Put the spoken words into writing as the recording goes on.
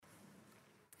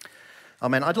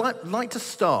Amen. I'd like to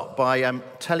start by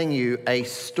telling you a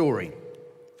story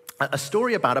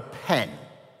about a pen.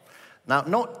 Now,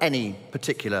 not any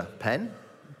particular pen,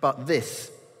 but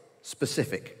this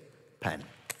specific pen.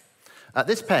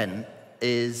 This pen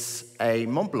is a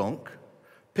Montblanc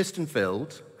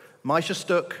piston-filled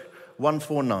Meisterstück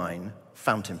 149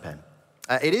 fountain pen.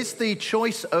 It is the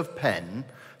choice of pen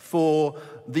for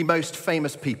the most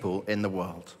famous people in the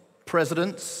world.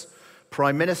 Presidents,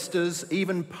 prime ministers,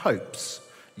 even popes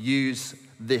use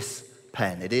this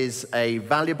pen. It is a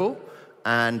valuable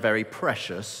and very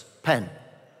precious pen.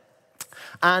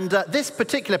 And this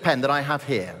particular pen that I have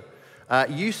here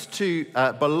used to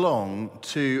belong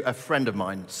to a friend of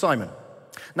mine, Simon.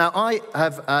 Now, I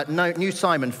have knew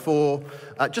Simon for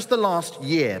just the last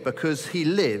year because he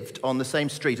lived on the same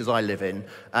street as I live in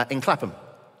Clapham.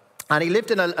 And he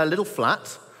lived in a little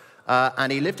flat,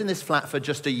 and he lived in this flat for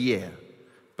just a year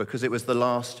because it was the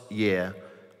last year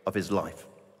of his life.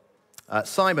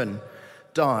 Simon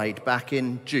died back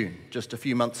in June, just a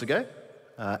few months ago,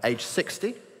 age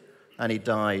 60, and he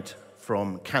died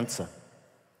from cancer.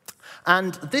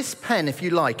 And this pen, if you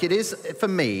like, it is, for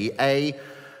me, a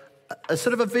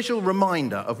sort of a visual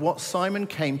reminder of what Simon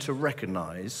came to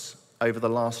recognize over the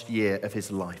last year of his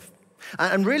life.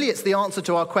 And really, it's the answer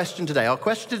to our question today. Our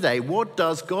question today, what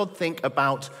does God think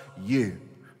about you?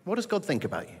 What does God think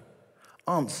about you?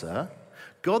 Answer,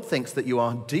 God thinks that you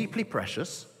are deeply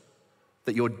precious,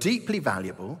 that you're deeply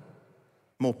valuable,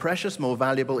 more precious, more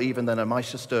valuable even than a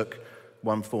Meisterstück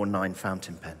 149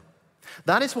 fountain pen.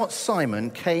 That is what Simon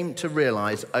came to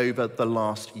realize over the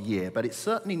last year, but it's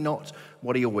certainly not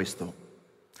what he always thought.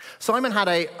 Simon had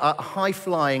a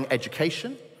high-flying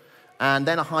education and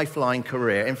then a high-flying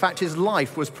career. In fact, his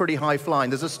life was pretty high-flying.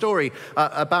 There's a story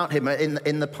about him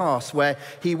in the past where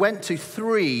he went to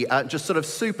three just sort of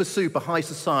super high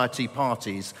society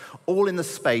parties, all in the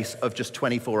space of just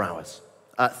 24 hours.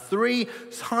 Three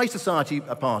high society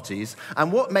parties,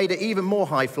 and what made it even more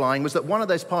high-flying was that one of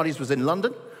those parties was in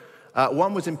London,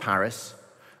 one was in Paris,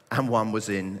 and one was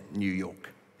in New York.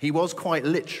 He was quite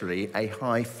literally a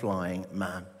high-flying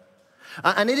man.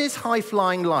 And in his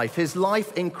high-flying life, his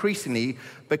life increasingly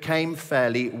became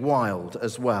fairly wild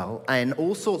as well, in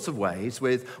all sorts of ways,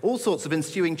 with all sorts of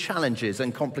ensuing challenges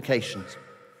and complications.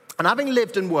 And having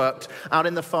lived and worked out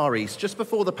in the Far East, just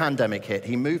before the pandemic hit,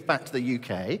 he moved back to the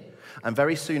UK, and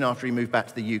very soon after he moved back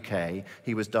to the UK,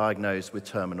 he was diagnosed with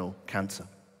terminal cancer.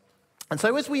 And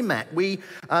so as we met, we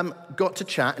got to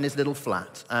chat in his little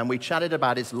flat, and we chatted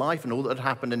about his life and all that had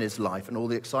happened in his life and all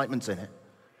the excitements in it.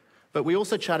 But we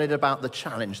also chatted about the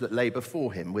challenge that lay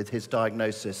before him with his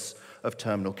diagnosis of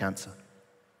terminal cancer.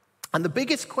 And the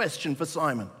biggest question for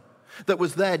Simon that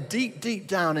was there deep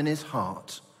down in his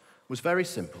heart was very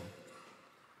simple.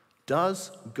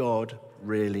 Does God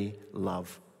really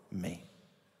love me?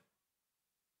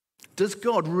 Does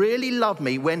God really love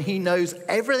me when he knows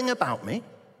everything about me,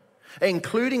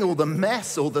 including all the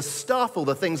mess, all the stuff, all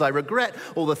the things I regret,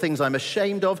 all the things I'm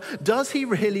ashamed of? Does he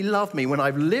really love me when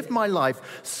I've lived my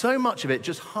life, so much of it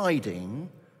just hiding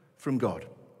from God?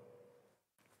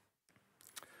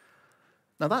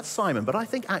 Now that's Simon, but I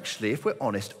think actually, if we're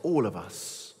honest, all of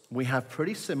us, we have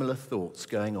pretty similar thoughts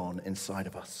going on inside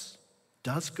of us.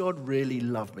 Does God really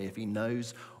love me if he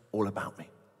knows all about me?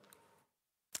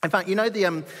 In fact, you know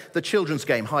the children's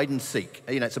game, hide and seek.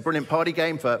 You know, it's a brilliant party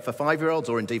game for 5-year-olds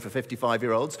or indeed for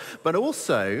 55-year-olds. But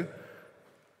also,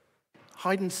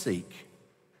 hide and seek,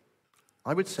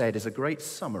 I would say it is a great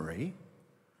summary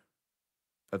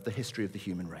of the history of the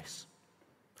human race.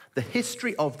 The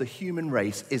history of the human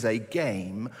race is a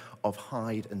game of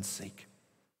hide and seek.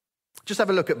 Just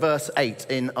have a look at verse 8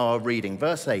 in our reading.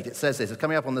 Verse 8, it says this, it's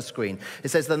coming up on the screen. It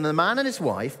says, "Then the man and his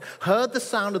wife heard the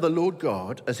sound of the Lord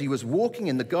God as he was walking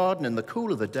in the garden in the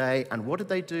cool of the day. And what did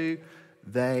they do?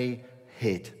 They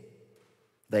hid.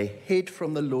 They hid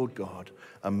from the Lord God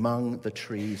among the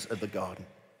trees of the garden."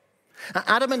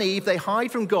 Adam and Eve, they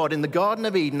hide from God in the Garden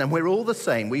of Eden, and we're all the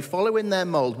same. We follow in their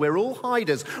mold. We're all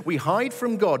hiders. We hide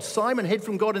from God. Simon hid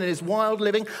from God in his wild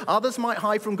living. Others might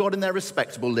hide from God in their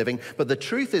respectable living. But the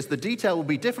truth is, the detail will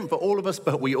be different for all of us,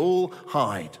 but we all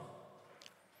hide.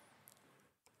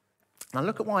 Now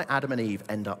look at why Adam and Eve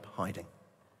end up hiding.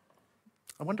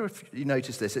 I wonder if you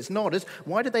notice this. It's not as,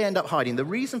 why did they end up hiding? The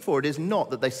reason for it is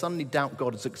not that they suddenly doubt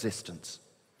God's existence.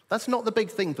 That's not the big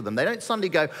thing for them. They don't suddenly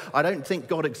go, I don't think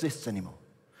God exists anymore.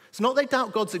 It's not they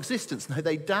doubt God's existence. No,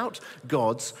 they doubt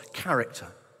God's character.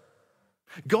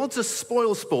 God's a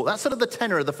spoil sport. That's sort of the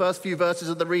tenor of the first few verses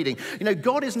of the reading. You know,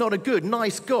 God is not a good,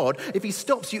 nice God if he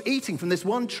stops you eating from this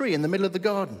one tree in the middle of the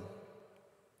garden.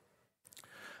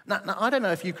 Now, I don't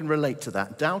know if you can relate to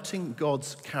that, doubting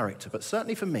God's character, but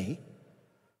certainly for me,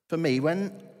 For me,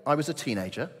 when I was a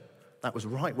teenager, that was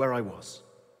right where I was.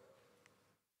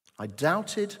 I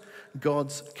doubted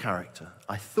God's character.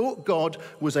 I thought God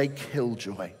was a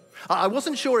killjoy. I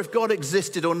wasn't sure if God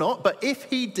existed or not, but if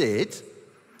he did,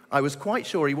 I was quite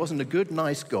sure he wasn't a good,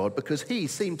 nice God, because he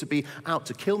seemed to be out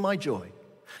to kill my joy.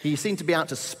 He seemed to be out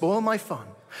to spoil my fun.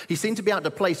 He seemed to be out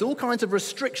to place all kinds of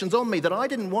restrictions on me that I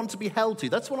didn't want to be held to.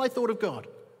 That's what I thought of God.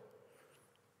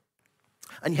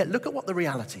 And yet, look at what the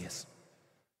reality is.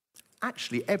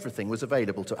 Actually, everything was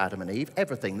available to Adam and Eve.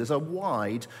 Everything. There's a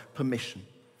wide permission.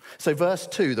 So verse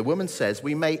 2, the woman says,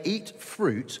 we may eat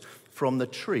fruit from the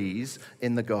trees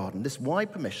in the garden. This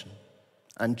wide permission.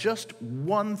 And just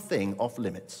one thing off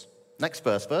limits. Next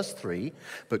verse, verse 3,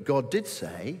 but God did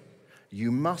say,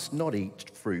 you must not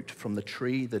eat fruit from the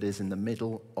tree that is in the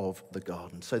middle of the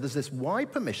garden. So there's this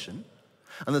wide permission,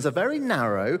 and there's a very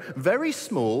narrow, very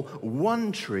small,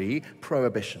 one tree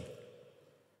prohibition.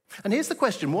 And here's the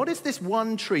question, what is this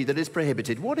one tree that is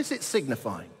prohibited? What is it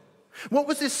signifying? What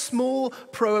was this small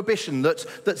prohibition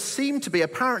that seemed to be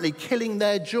apparently killing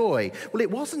their joy? Well,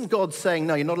 it wasn't God saying,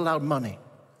 no, you're not allowed money.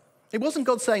 It wasn't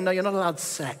God saying, no, you're not allowed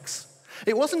sex.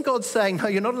 It wasn't God saying, no,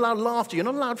 you're not allowed laughter, you're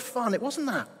not allowed fun. It wasn't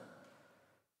that.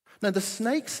 No, the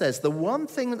snake says the one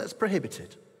thing that's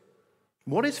prohibited,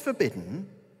 what is forbidden,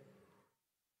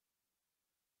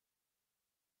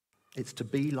 it's to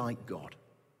be like God.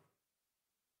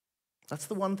 That's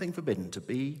the one thing forbidden, to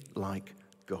be like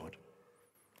God.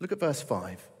 Look at verse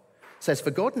 5. It says,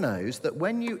 for God knows that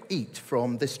when you eat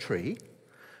from this tree,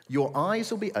 your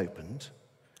eyes will be opened,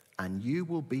 and you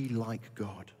will be like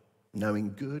God,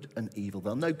 knowing good and evil.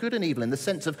 They'll know good and evil in the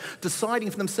sense of deciding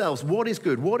for themselves what is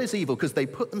good, what is evil, because they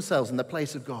put themselves in the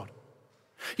place of God.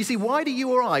 You see, why do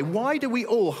you or I, why do we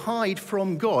all hide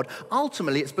from God?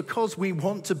 Ultimately, it's because we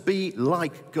want to be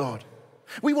like God.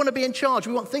 We want to be in charge.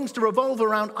 We want things to revolve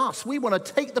around us. We want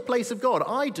to take the place of God.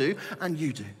 I do, and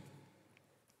you do.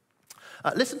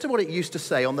 Listen to what it used to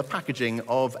say on the packaging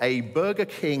of a Burger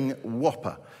King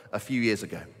Whopper a few years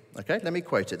ago. Okay, let me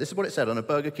quote it. This is what it said on a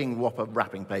Burger King Whopper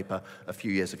wrapping paper a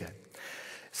few years ago. It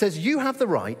says, you have the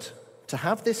right to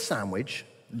have this sandwich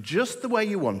just the way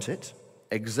you want it,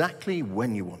 exactly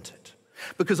when you want it.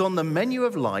 Because on the menu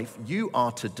of life, you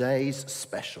are today's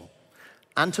special,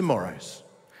 and tomorrow's,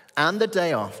 and the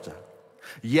day after.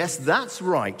 Yes, that's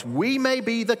right. We may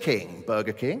be the king,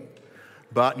 Burger King,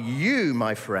 but you,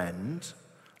 my friend,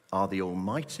 are the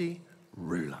almighty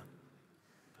ruler.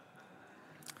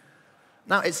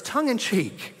 Now, it's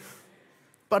tongue-in-cheek,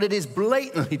 but it is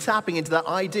blatantly tapping into that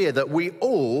idea that we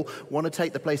all want to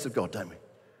take the place of God, don't we?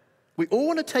 We all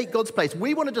want to take God's place.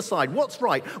 We want to decide what's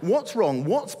right, what's wrong,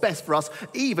 what's best for us,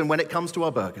 even when it comes to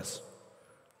our burgers.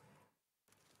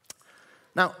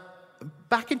 Now,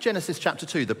 back in Genesis chapter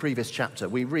 2, the previous chapter,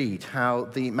 we read how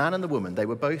the man and the woman, they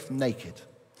were both naked,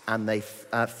 and they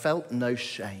felt no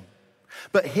shame.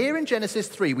 But here in Genesis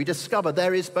 3, we discover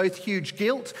there is both huge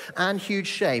guilt and huge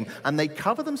shame, and they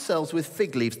cover themselves with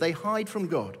fig leaves. They hide from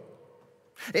God.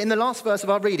 In the last verse of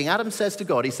our reading, Adam says to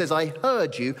God, he says, I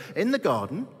heard you in the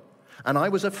garden, and I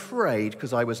was afraid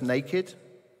because I was naked,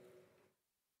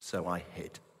 so I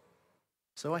hid.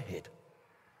 So I hid.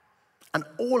 And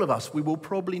all of us, we will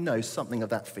probably know something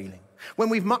of that feeling. When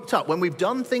we've mucked up, when we've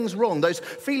done things wrong, those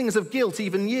feelings of guilt,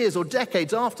 even years or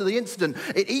decades after the incident,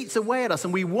 it eats away at us,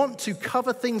 and we want to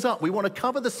cover things up. We want to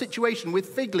cover the situation with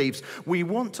fig leaves. We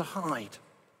want to hide.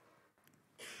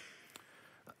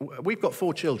 We've got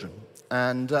 4 children,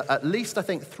 and at least I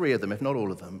think 3 of them, if not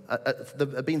all of them, there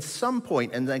have been some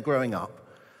point in their growing up,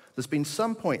 there's been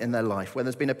some point in their life where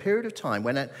there's been a period of time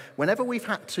whenever we've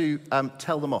had to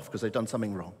tell them off because they've done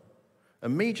something wrong.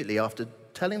 Immediately after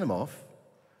telling them off,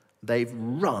 they've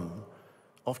run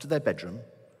off to their bedroom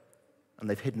and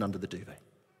they've hidden under the duvet.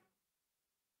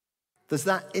 There's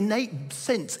that innate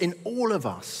sense in all of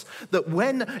us that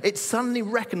when it's suddenly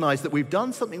recognized that we've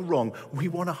done something wrong, we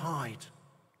want to hide.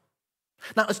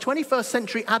 Now, as 21st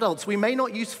century adults, we may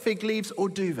not use fig leaves or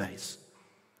duvets,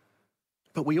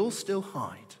 but we all still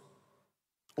hide.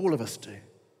 All of us do.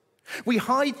 We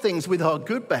hide things with our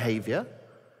good behavior,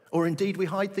 or indeed we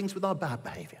hide things with our bad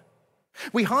behavior.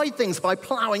 We hide things by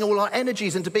plowing all our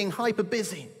energies into being hyper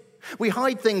busy. We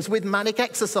hide things with manic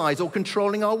exercise, or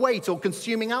controlling our weight, or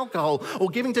consuming alcohol, or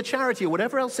giving to charity, or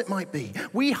whatever else it might be.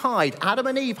 We hide. Adam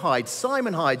and Eve hide.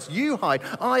 Simon hides. You hide.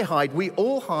 I hide. We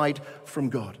all hide from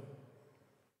God.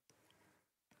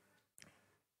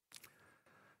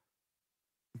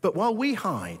 But while we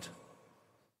hide,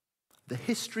 the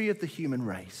history of the human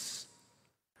race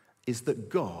is that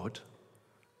God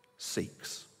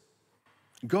seeks.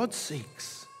 God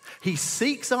seeks. He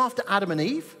seeks after Adam and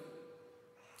Eve,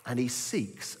 and he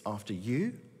seeks after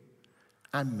you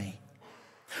and me.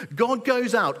 God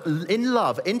goes out in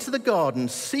love into the garden,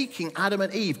 seeking Adam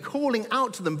and Eve, calling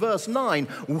out to them, verse 9,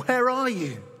 where are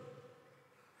you?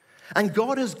 And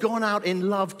God has gone out in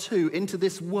love too into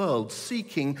this world,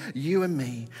 seeking you and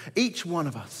me, each one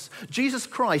of us. Jesus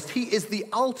Christ, he is the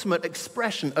ultimate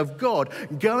expression of God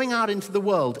going out into the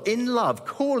world in love,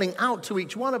 calling out to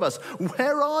each one of us,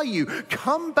 where are you?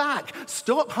 Come back,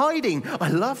 stop hiding, I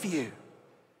love you.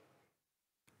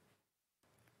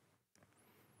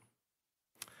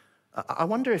 I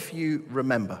wonder if you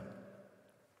remember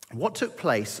what took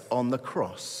place on the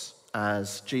cross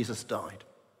as Jesus died.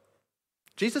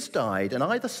 Jesus died, and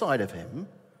either side of him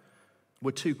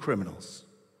were two criminals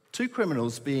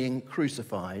being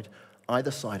crucified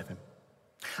either side of him.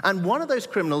 And one of those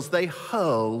criminals, they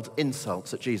hurled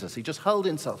insults at Jesus. He just hurled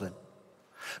insults at him.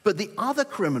 But the other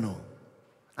criminal,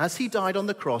 as he died on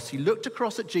the cross, he looked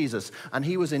across at Jesus, and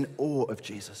he was in awe of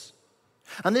Jesus.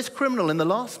 And this criminal, in the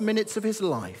last minutes of his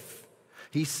life,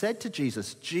 he said to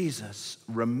Jesus, Jesus,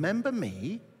 remember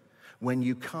me when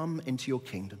you come into your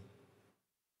kingdom.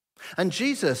 And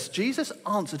Jesus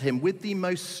answered him with the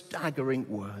most staggering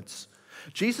words.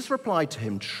 Jesus replied to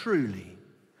him, truly,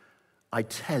 I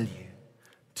tell you,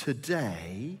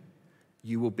 today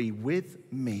you will be with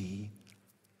me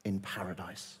in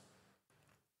paradise.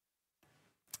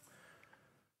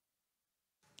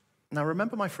 Now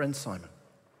remember my friend Simon.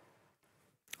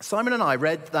 Simon and I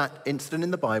read that incident in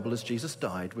the Bible as Jesus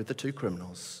died with the two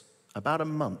criminals about a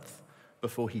month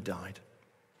before he died.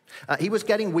 He was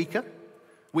getting weaker.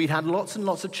 We'd had lots and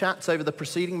lots of chats over the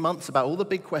preceding months about all the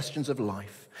big questions of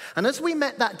life. And as we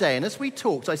met that day and as we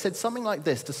talked, I said something like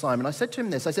this to Simon. I said to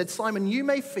him this, I said, Simon, you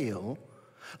may feel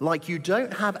like you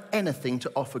don't have anything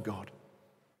to offer God.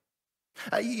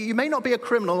 You may not be a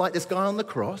criminal like this guy on the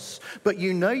cross, but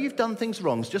you know you've done things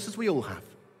wrong, just as we all have.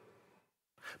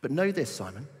 But know this,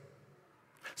 Simon.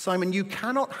 Simon, you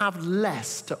cannot have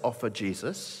less to offer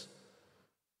Jesus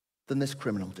than this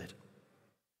criminal did.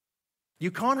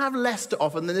 You can't have less to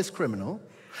offer than this criminal,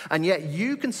 and yet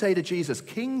you can say to Jesus,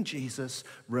 King Jesus,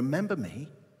 remember me,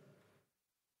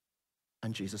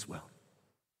 and Jesus will.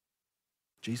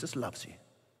 Jesus loves you.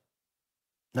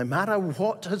 No matter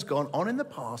what has gone on in the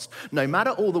past, no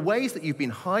matter all the ways that you've been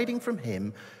hiding from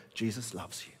him, Jesus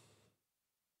loves you.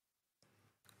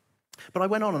 But I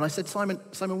went on and I said, Simon,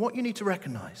 what you need to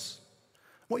recognize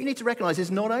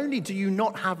is not only do you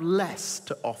not have less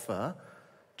to offer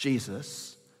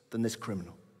Jesus than this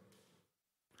criminal,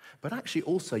 but actually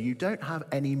also you don't have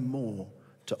any more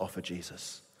to offer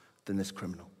Jesus than this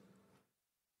criminal.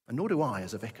 And nor do I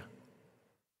as a vicar.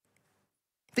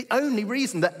 The only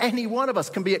reason that any one of us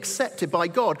can be accepted by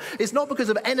God is not because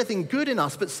of anything good in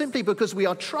us, but simply because we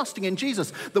are trusting in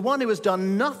Jesus, the one who has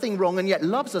done nothing wrong and yet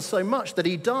loves us so much that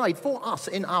he died for us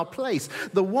in our place,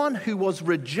 the one who was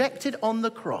rejected on the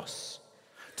cross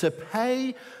to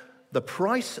pay the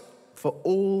price for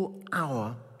all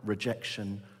our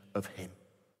rejection of him.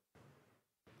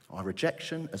 Our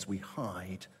rejection as we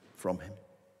hide from him.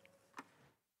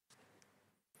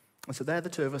 And so there the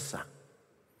two of us sat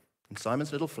in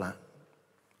Simon's little flat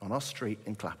on our street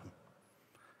in Clapham.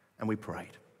 And we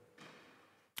prayed.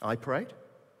 I prayed,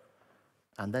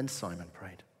 and then Simon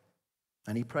prayed.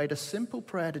 And he prayed a simple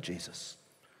prayer to Jesus,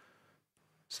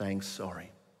 saying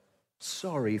sorry.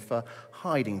 Sorry for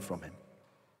hiding from him.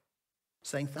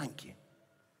 Saying thank you.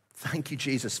 Thank you,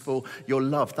 Jesus, for your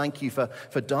love. Thank you for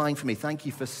dying for me. Thank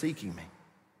you for seeking me.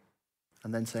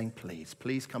 And then saying,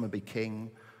 please come and be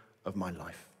king of my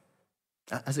life.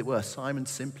 As it were, Simon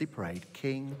simply prayed,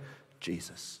 King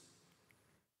Jesus,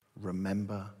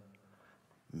 remember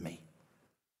me.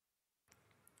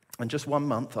 And just 1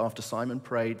 month after Simon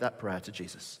prayed that prayer to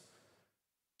Jesus,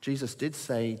 Jesus did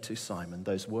say to Simon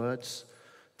those words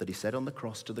that he said on the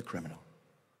cross to the criminal.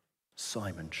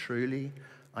 Simon, truly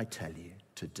I tell you,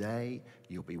 today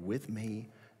you'll be with me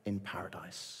in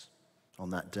paradise. On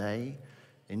that day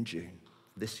in June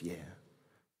this year,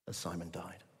 as Simon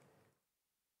died.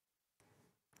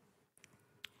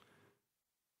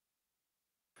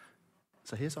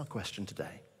 So here's our question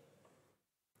today.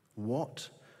 What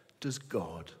does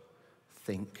God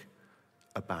think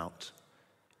about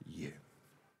you?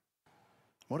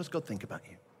 What does God think about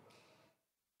you?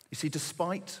 You see,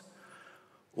 despite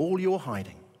all your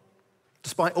hiding,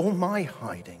 despite all my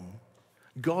hiding,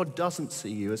 God doesn't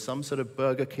see you as some sort of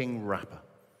Burger King wrapper,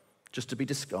 just to be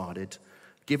discarded,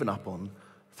 given up on,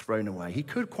 thrown away. He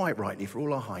could quite rightly for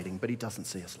all our hiding, but he doesn't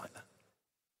see us like that.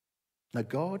 Now,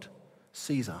 God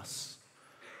sees us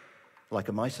like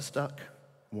a mitre-stuck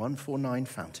 149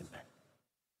 fountain pen,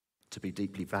 to be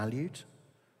deeply valued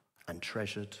and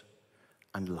treasured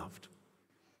and loved.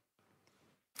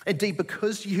 Indeed,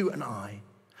 because you and I,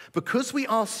 because we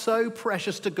are so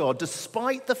precious to God,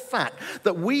 despite the fact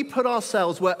that we put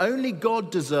ourselves where only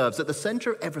God deserves, at the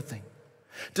center of everything,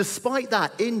 despite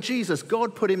that, in Jesus,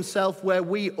 God put himself where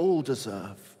we all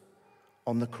deserve,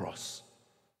 on the cross.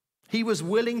 He was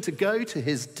willing to go to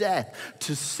his death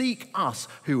to seek us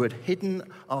who had hidden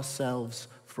ourselves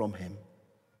from him.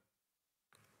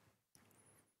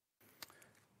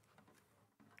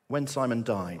 When Simon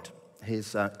died,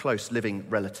 his close living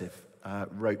relative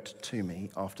wrote to me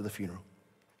after the funeral.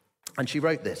 And she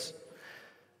wrote this.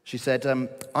 She said,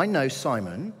 I know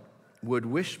Simon would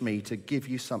wish me to give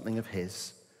you something of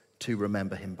his to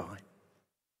remember him by.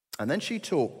 And then she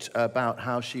talked about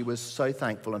how she was so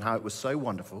thankful and how it was so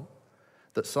wonderful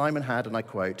that Simon had, and I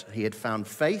quote, he had found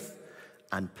faith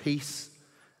and peace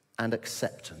and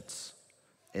acceptance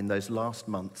in those last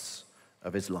months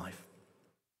of his life.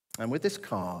 And with this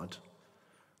card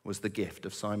was the gift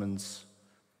of Simon's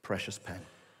precious pen.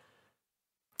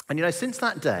 And you know, since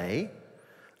that day,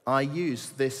 I use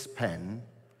this pen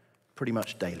pretty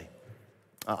much daily.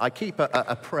 I keep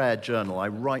a prayer journal. I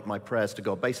write my prayers to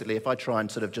God. Basically, if I try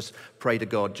and sort of just pray to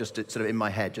God, just sort of in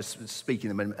my head, just speaking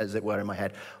them as it were in my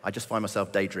head, I just find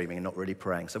myself daydreaming and not really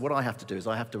praying. So what I have to do is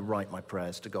I have to write my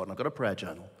prayers to God. And I've got a prayer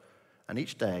journal. And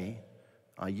each day,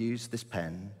 I use this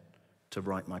pen to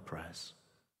write my prayers.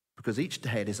 Because each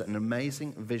day it is an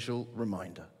amazing visual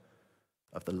reminder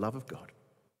of the love of God.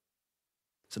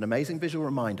 It's an amazing visual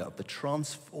reminder of the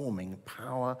transforming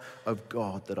power of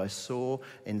God that I saw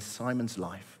in Simon's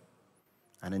life,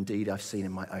 and indeed I've seen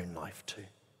in my own life too.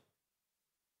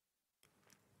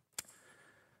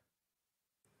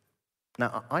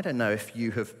 Now, I don't know if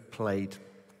you have played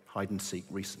hide and seek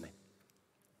recently,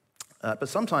 but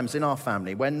sometimes in our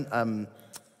family, when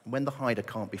the hider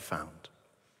can't be found,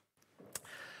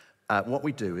 what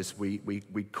we do is we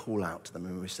call out to them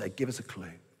and we say, give us a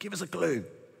clue. Give us a clue.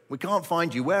 We can't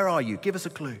find you. Where are you? Give us a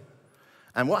clue.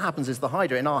 And what happens is the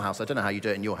hider in our house, I don't know how you do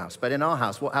it in your house, but in our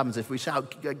house, what happens if we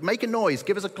shout, make a noise,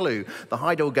 give us a clue, the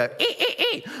hider will go, ee,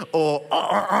 ee, ee, or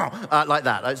like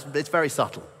that. It's very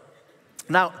subtle.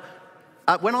 Now,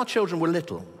 when our children were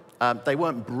little, they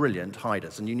weren't brilliant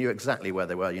hiders, and you knew exactly where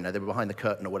they were. You know, they were behind the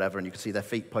curtain or whatever, and you could see their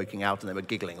feet poking out, and they were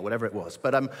giggling or whatever it was.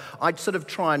 But I'd sort of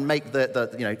try and make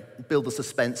build the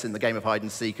suspense in the game of hide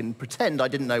and seek, and pretend I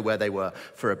didn't know where they were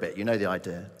for a bit. You know the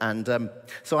idea. And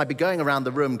so I'd be going around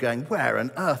the room, going, "Where on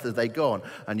earth have they gone?"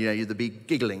 And you'd be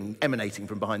giggling, emanating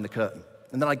from behind the curtain.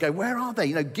 And then I'd go, "Where are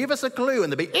they? Give us a clue."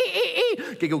 And they'd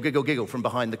be giggle, giggle, giggle from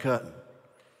behind the curtain.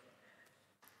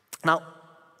 Now,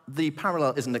 the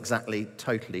parallel isn't exactly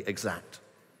totally exact.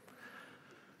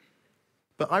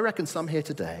 But I reckon some here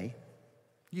today,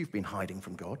 you've been hiding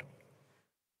from God.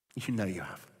 You know you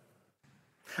have.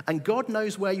 And God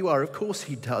knows where you are. Of course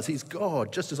he does. He's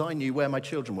God, just as I knew where my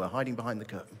children were, hiding behind the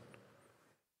curtain.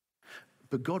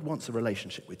 But God wants a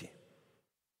relationship with you.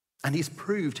 And he's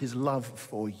proved his love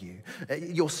for you.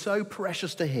 You're so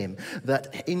precious to him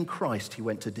that in Christ he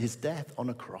went to his death on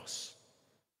a cross.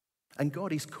 And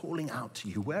God is calling out to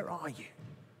you, where are you?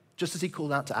 Just as he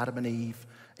called out to Adam and Eve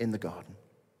in the garden.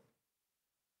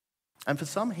 And for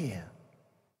some here,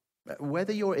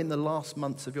 whether you're in the last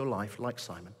months of your life like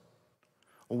Simon,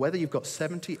 or whether you've got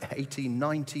 70, 80,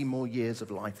 90 more years of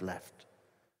life left,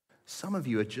 some of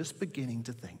you are just beginning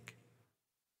to think,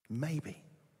 maybe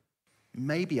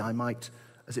I might,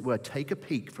 as it were, take a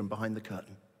peek from behind the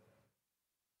curtain.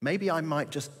 Maybe I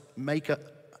might just make a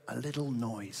little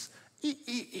noise.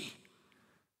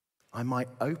 I might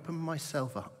open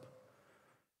myself up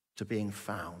to being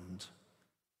found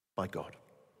by God.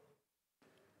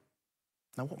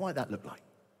 Now, what might that look like?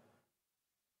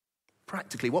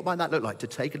 Practically, what might that look like to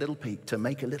take a little peek, to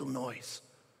make a little noise?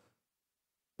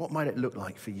 What might it look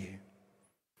like for you?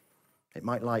 It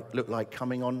might look like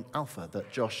coming on Alpha that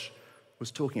Josh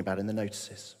was talking about in the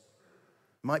notices.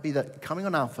 It might be that coming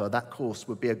on Alpha, that course,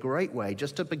 would be a great way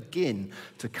just to begin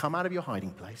to come out of your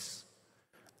hiding place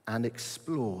and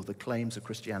explore the claims of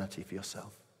Christianity for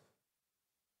yourself.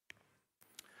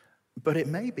 But it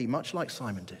may be much like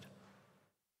Simon did.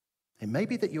 It may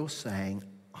be that you're saying,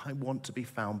 I want to be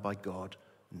found by God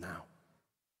now.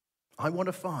 I want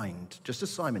to find, just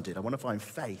as Simon did, I want to find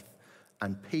faith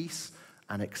and peace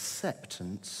and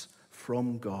acceptance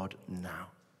from God now.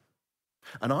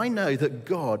 And I know that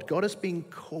God has been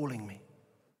calling me.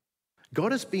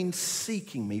 God has been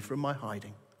seeking me from my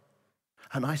hiding.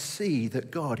 And I see that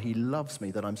God, he loves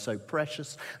me, that I'm so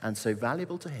precious and so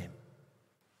valuable to him.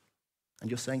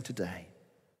 And you're saying today,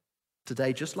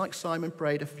 just like Simon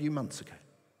prayed a few months ago,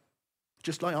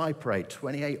 just like I prayed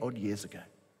 28 odd years ago,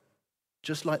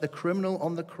 just like the criminal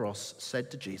on the cross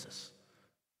said to Jesus,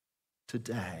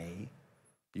 today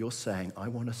you're saying, I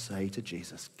want to say to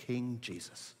Jesus, King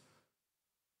Jesus,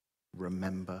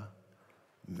 remember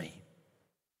me.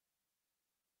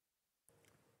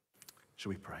 Shall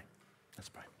we pray? Let's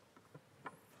pray.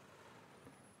 I'm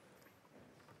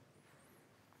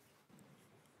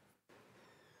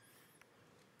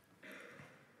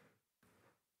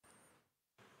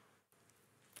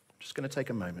just going to take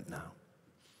a moment now.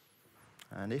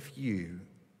 And if you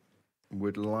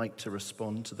would like to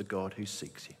respond to the God who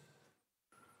seeks you,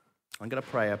 I'm going to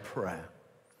pray a prayer.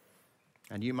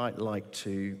 And you might like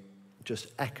to just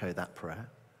echo that prayer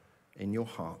in your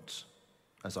heart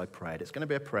as I pray it. It's going to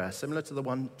be a prayer similar to the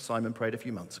one Simon prayed a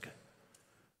few months ago.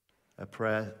 A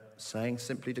prayer saying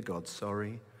simply to God,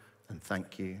 sorry and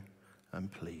thank you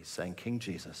and please. Saying, King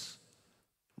Jesus,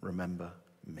 remember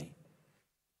me.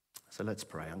 So let's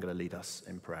pray. I'm going to lead us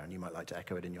in prayer, and you might like to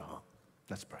echo it in your heart.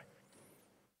 Let's pray.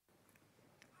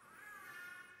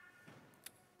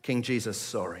 King Jesus,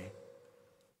 sorry.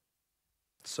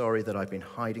 Sorry that I've been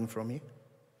hiding from you.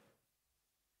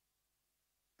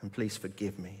 And please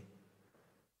forgive me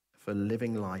for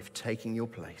living life, taking your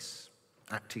place,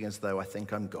 acting as though I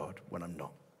think I'm God when I'm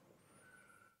not.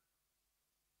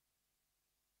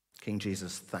 King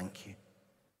Jesus, thank you.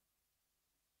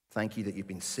 Thank you that you've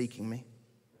been seeking me.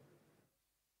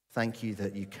 Thank you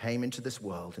that you came into this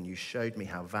world and you showed me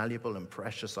how valuable and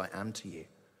precious I am to you.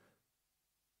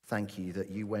 Thank you that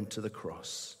you went to the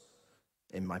cross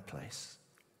in my place.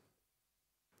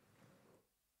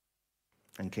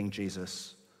 And King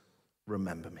Jesus,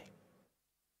 remember me.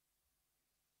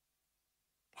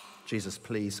 Jesus,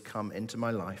 please come into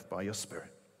my life by your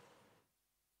Spirit.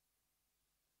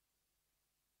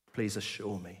 Please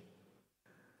assure me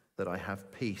that I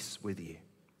have peace with you.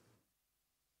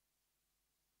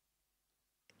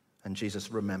 And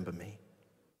Jesus, remember me.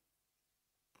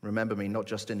 Remember me not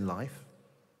just in life,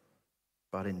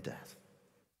 but in death.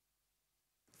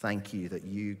 Thank you that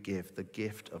you give the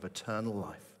gift of eternal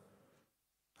life,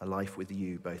 a life with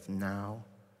you both now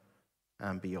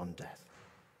and beyond death.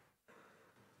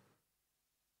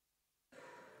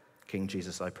 King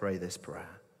Jesus, I pray this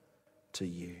prayer to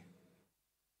you.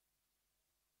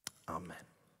 Amen.